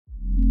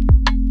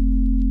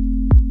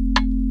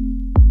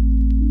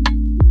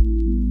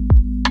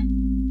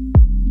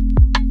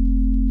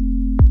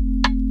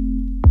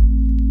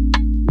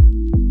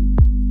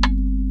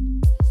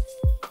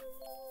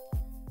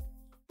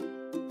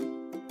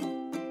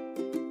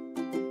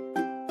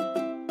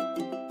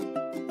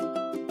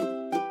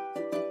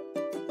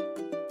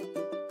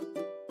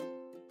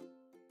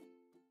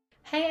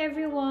Hi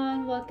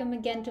everyone! Welcome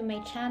again to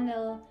my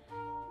channel.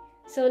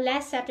 So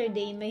last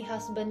Saturday, my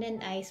husband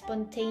and I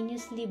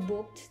spontaneously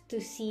booked to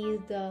see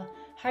the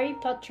Harry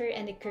Potter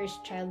and the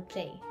Cursed Child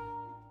play.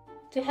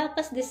 To help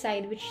us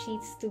decide which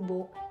seats to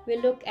book, we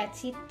look at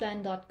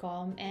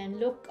seatplan.com and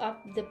look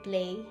up the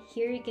play.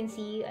 Here you can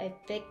see I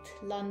picked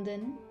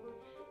London,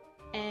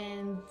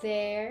 and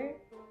there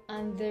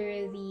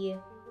under the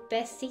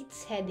best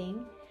seats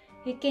heading,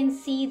 you can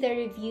see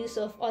the reviews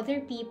of other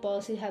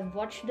people who have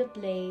watched the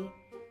play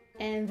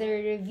and the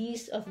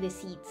reviews of the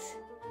seats.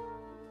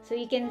 So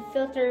you can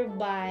filter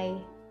by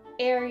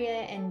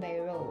area and by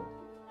row.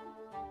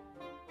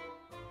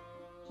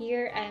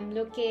 Here I'm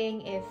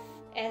looking if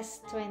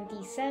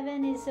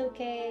S27 is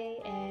okay,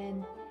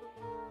 and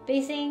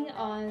basing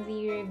on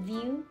the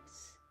reviews,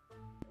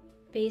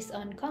 based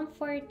on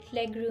comfort,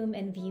 legroom,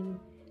 and view,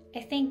 I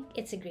think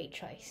it's a great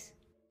choice.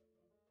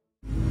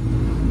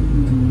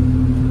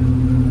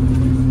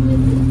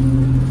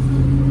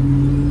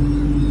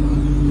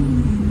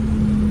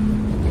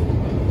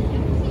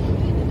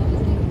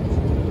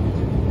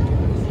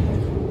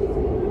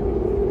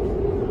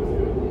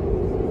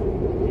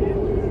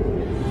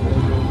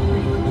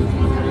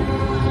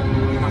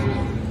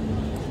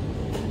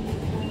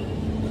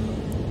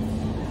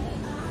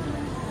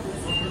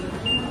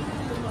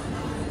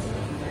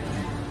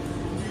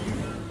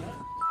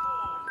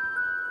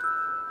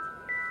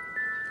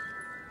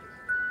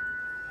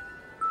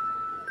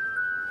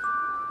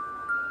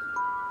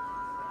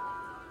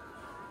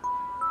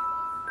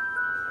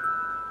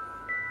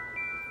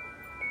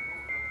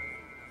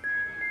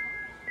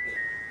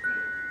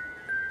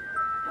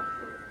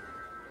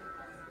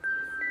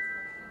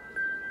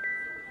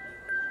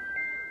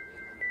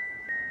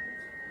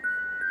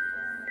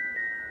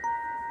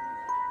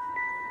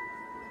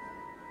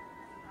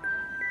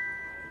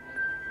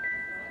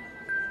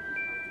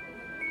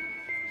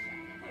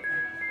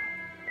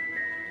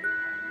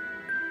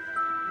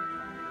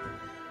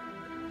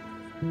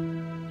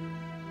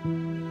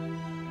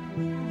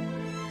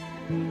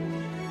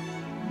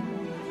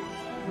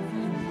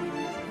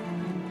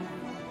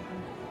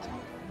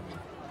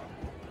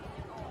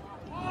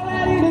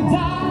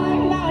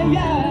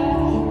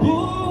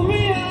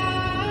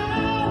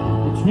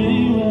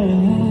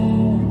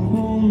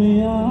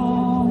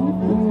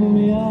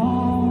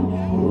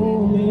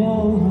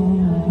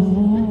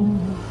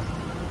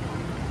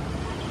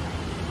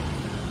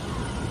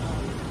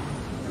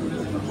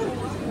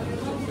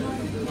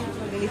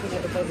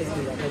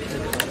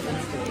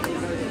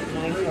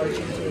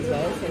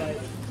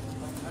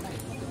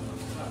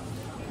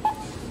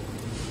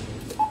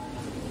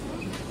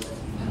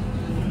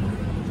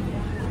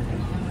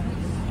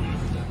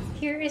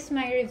 Here is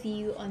my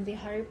review on the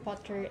Harry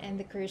Potter and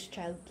the Cursed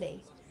Child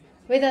play,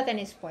 without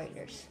any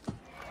spoilers.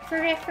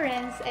 For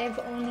reference, I've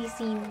only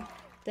seen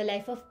The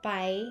Life of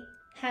Pi,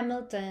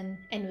 Hamilton,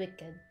 and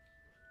Wicked.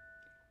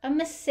 I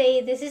must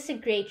say this is a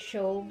great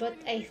show, but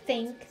I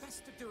think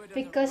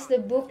because the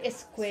book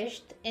is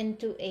squished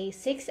into a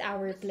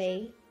 6-hour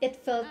play, it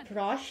felt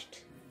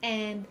rushed,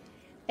 and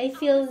I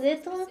feel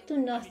little to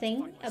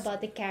nothing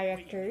about the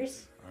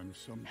characters.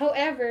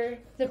 However,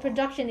 the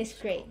production is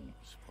great.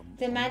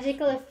 The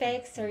magical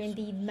effects are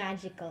indeed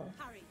magical.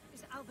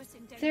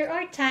 There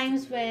are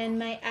times when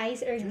my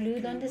eyes are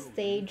glued on the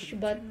stage,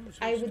 but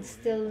I would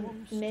still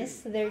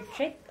miss their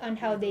trick on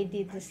how they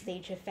did the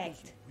stage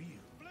effect.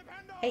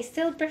 I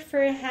still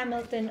prefer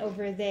Hamilton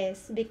over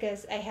this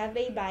because I have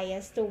a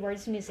bias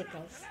towards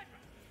musicals.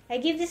 I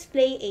give this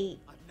play a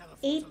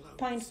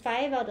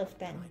 8.5 out of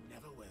 10.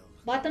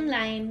 Bottom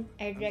line,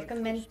 I'd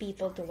recommend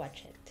people to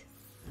watch it.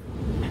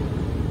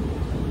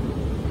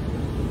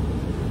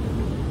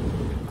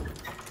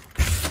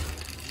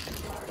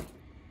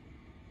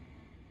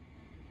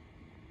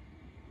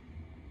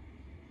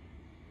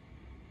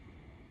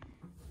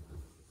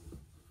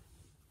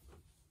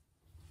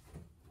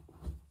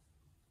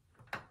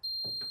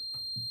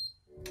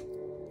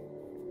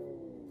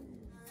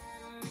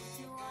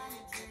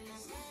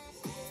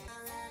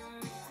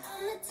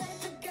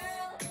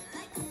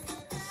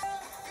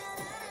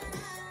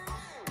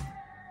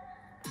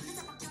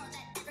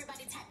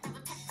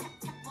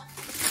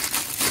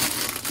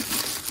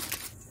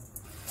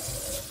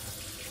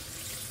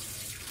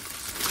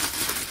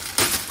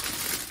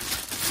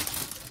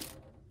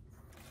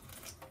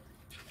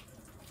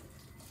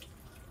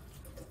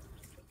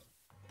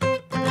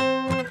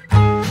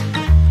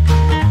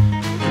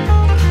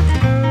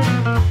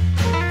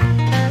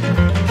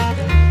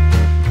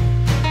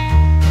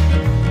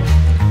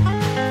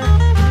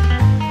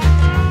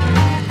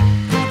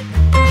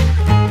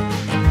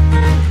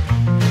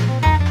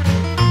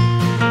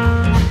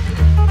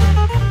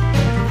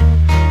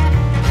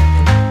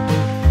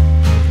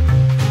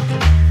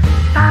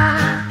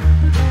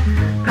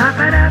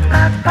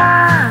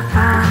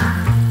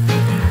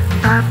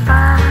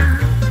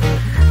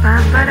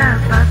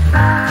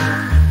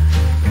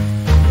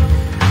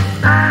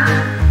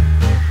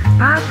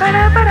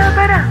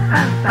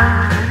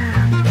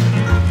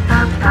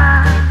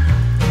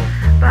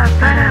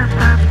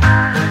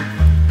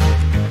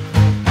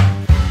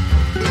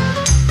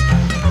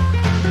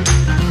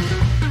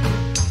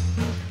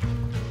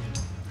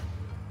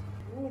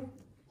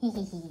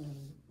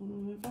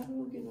 Paano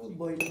mo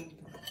ginaboil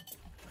ito?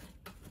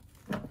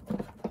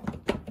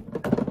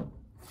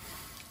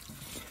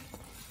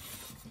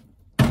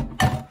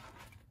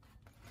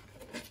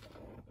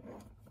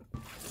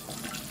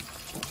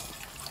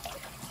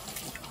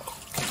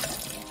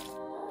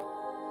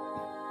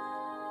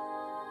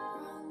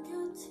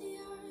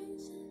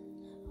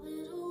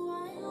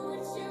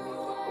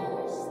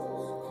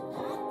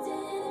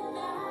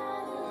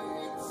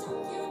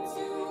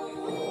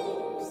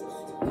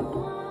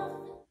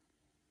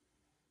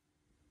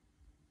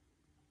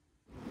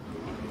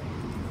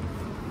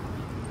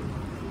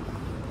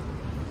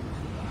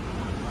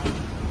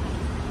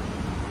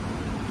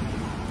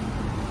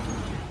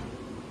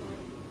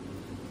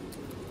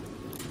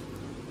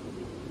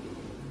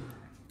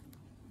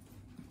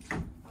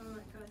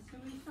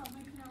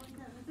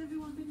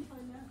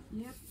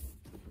 Yep.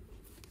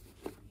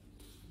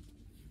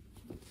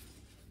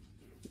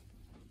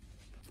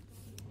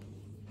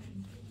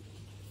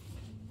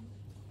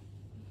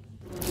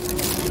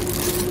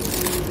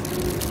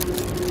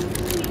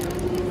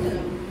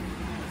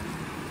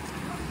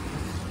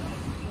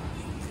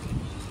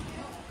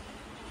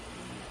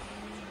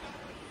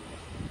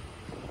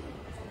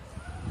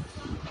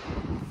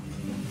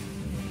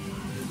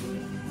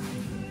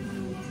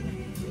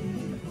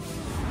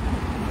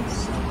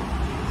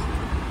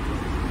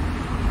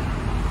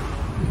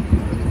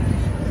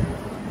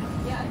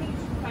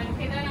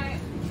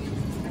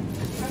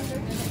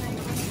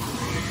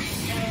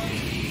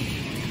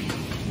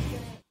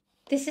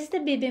 This is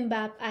the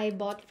bibimbap I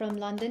bought from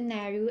London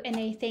Naru, and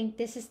I think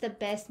this is the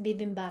best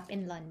bibimbap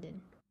in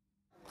London.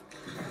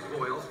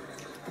 Boil.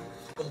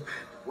 Bullpen.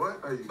 What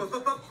are you?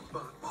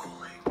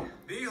 Bowling.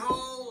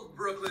 Behold,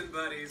 Brooklyn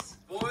buddies.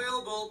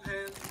 Boil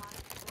bullpen.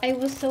 I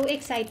was so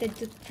excited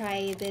to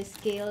try this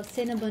Gale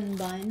cinnamon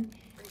bun,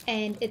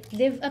 and it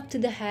lived up to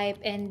the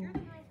hype, and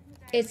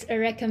it's a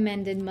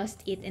recommended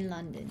must-eat in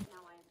London.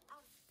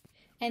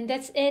 And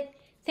that's it.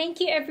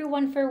 Thank you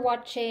everyone for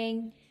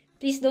watching.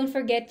 Please don't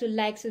forget to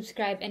like,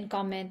 subscribe, and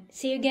comment.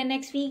 See you again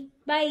next week.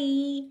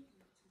 Bye!